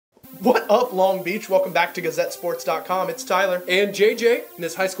What up, Long Beach? Welcome back to GazetteSports.com. It's Tyler. And JJ, and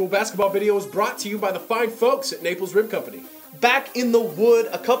this high school basketball video is brought to you by the fine folks at Naples Rib Company. Back in the wood,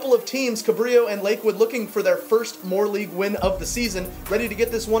 a couple of teams, Cabrillo and Lakewood, looking for their first Moore League win of the season, ready to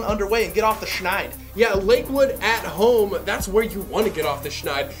get this one underway and get off the schneid. Yeah, Lakewood at home, that's where you want to get off the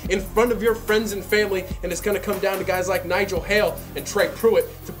schneid, in front of your friends and family, and it's going to come down to guys like Nigel Hale and Trey Pruitt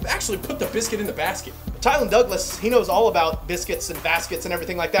to actually put the biscuit in the basket. Tylen Douglas, he knows all about biscuits and baskets and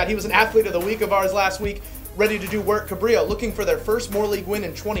everything like that. He was an athlete of the week of ours last week, ready to do work. Cabrillo looking for their first Moore League win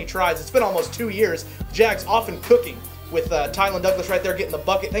in 20 tries. It's been almost 2 years. Jags often cooking, with Tylen Douglas right there getting the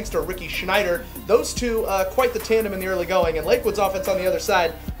bucket thanks to Ricky Schneider. Those two, quite the tandem in the early going, and Lakewood's offense on the other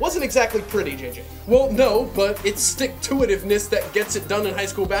side wasn't exactly pretty, JJ. Well, no, but it's stick-to-itiveness that gets it done in high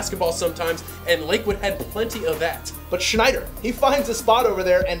school basketball sometimes, and Lakewood had plenty of that. But Schneider, he finds a spot over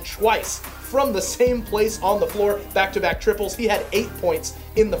there, and twice from the same place on the floor, back-to-back triples. He had 8 points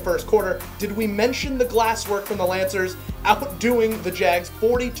in the first quarter. Did we mention the glass work from the Lancers, outdoing the Jags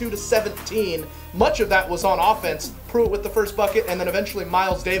 42-17? Much of that was on offense. Pruitt with the first bucket, and then eventually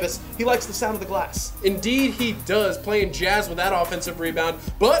Miles Davis. He likes the sound of the glass. Indeed he does, playing jazz with that offensive rebound,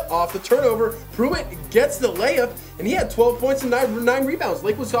 but off the turnover, Pruitt gets the layup, and he had 12 points and 9 rebounds.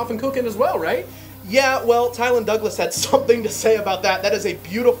 Lakewood's often cooking as well, right? Yeah, well, Tylen Douglas had something to say about that. That is a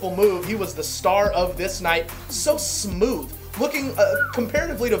beautiful move. He was the star of this night. So smooth. Looking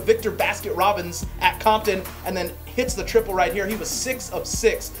comparatively to Victor Basket-Robbins at Compton, and then hits the triple right here. He was 6 of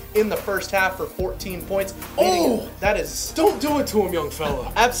 6 in the first half for 14 points. Oh, that is... Don't do it to him, young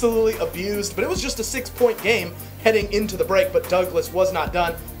fella. Absolutely abused, but it was just a 6-point game heading into the break, but Douglas was not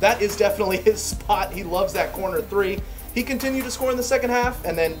done. That is definitely his spot. He loves that corner three. He continued to score in the second half,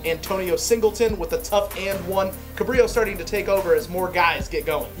 and then Antonio Singleton with a tough and one. Cabrillo starting to take over as more guys get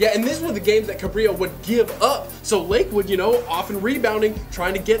going. Yeah, and these were the games that Cabrillo would give up. So Lakewood, you know, often rebounding,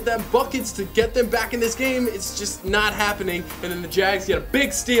 trying to get them buckets to get them back in this game. It's just not happening. And then the Jags get a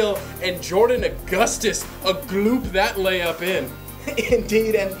big steal, and Jordan Augustus gloop that layup in.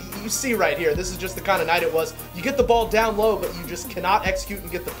 Indeed, and you see right here, this is just the kind of night it was. You get the ball down low, but you just cannot execute and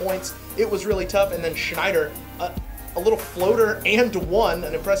get the points. It was really tough, and then Schneider, a little floater and one,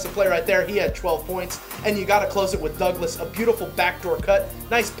 an impressive play right there. He had 12 points, and you got to close it with Douglas. A beautiful backdoor cut,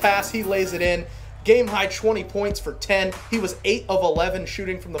 nice pass, he lays it in. Game high 20 points for 10. He was 8 of 11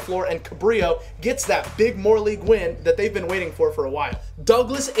 shooting from the floor, and Cabrillo gets that big Moore League win that they've been waiting for a while.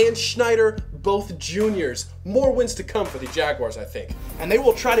 Douglas and Schneider, both juniors. More wins to come for the Jaguars, I think. And they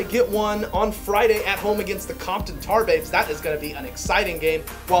will try to get one on Friday at home against the Compton Tar Babes. That is going to be an exciting game.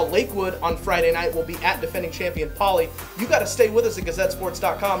 While Lakewood on Friday night will be at defending champion Poly. You got to stay with us at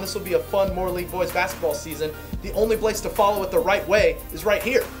GazetteSports.com. This will be a fun Moore League boys basketball season. The only place to follow it the right way is right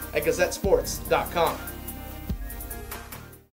here at GazetteSports.com.